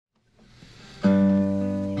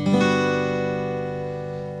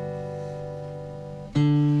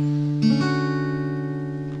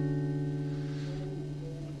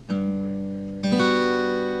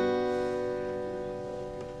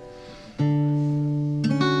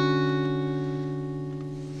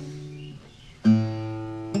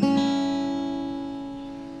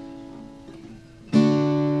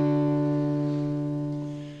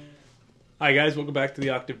Hi guys, welcome back to the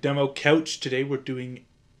Octave Demo Couch. Today we're doing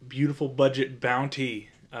Beautiful Budget Bounty,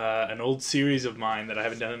 an old series of mine that I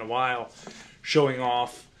haven't done in a while, showing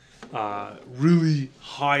off really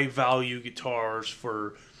high value guitars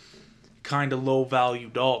for kind of low value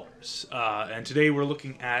dollars. And today we're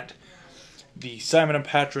looking at the Simon &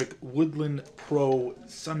 Patrick Woodland Pro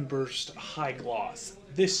Sunburst High Gloss.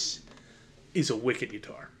 This is a wicked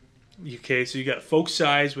guitar. Okay, so you got folk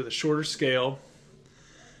size with a shorter scale,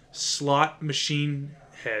 slot machine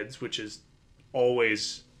heads, which is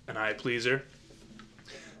always an eye pleaser.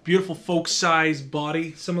 Beautiful folk size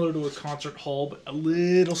body, similar to a concert hall, but a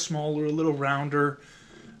little smaller, a little rounder,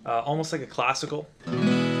 almost like a classical.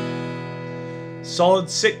 Solid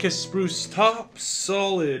Sitka spruce top,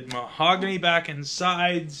 solid mahogany back and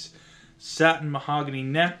sides, satin mahogany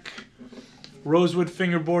neck, rosewood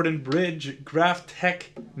fingerboard and bridge, GraphTech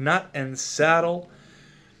nut and saddle.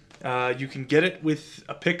 You can get it with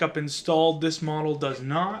a pickup installed. This model does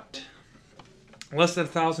not. Less than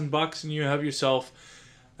 $1,000 and you have yourself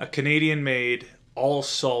a Canadian-made,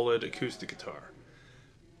 all-solid acoustic guitar.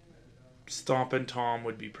 Stompin' Tom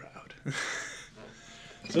would be proud.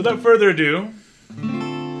 So without further ado,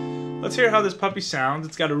 let's hear how this puppy sounds.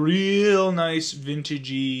 It's got a real nice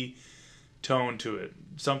vintagey tone to it.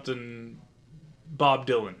 Something Bob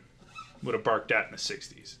Dylan would have barked at in the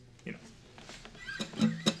 60s, you know.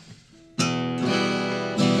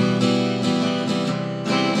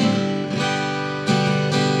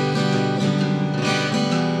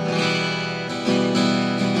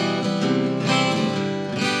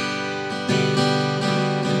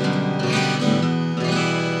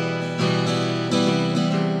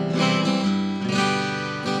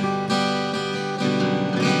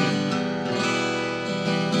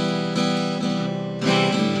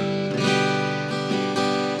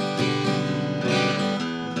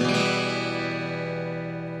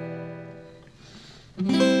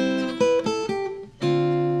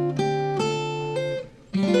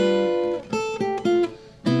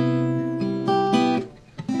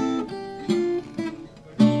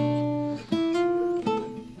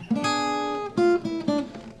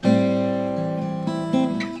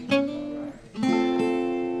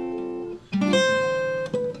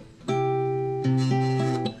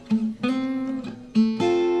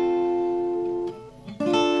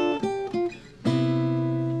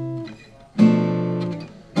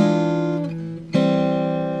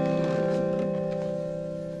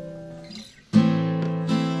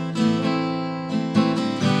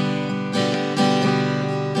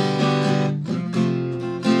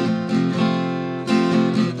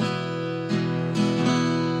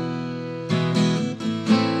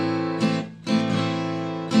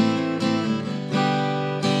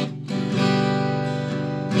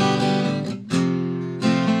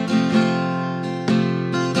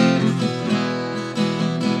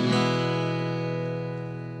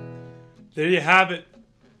 There you have it.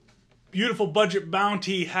 Beautiful Budget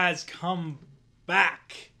Bounty has come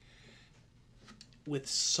back with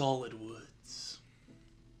solid woods.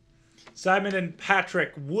 Simon &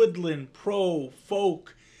 Patrick Woodland Pro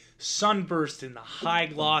Folk Sunburst in the high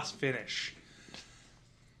gloss finish.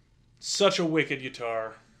 Such a wicked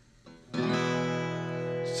guitar.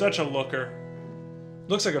 Such a looker.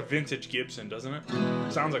 Looks like a vintage Gibson, doesn't it?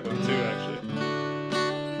 Sounds like one too, actually.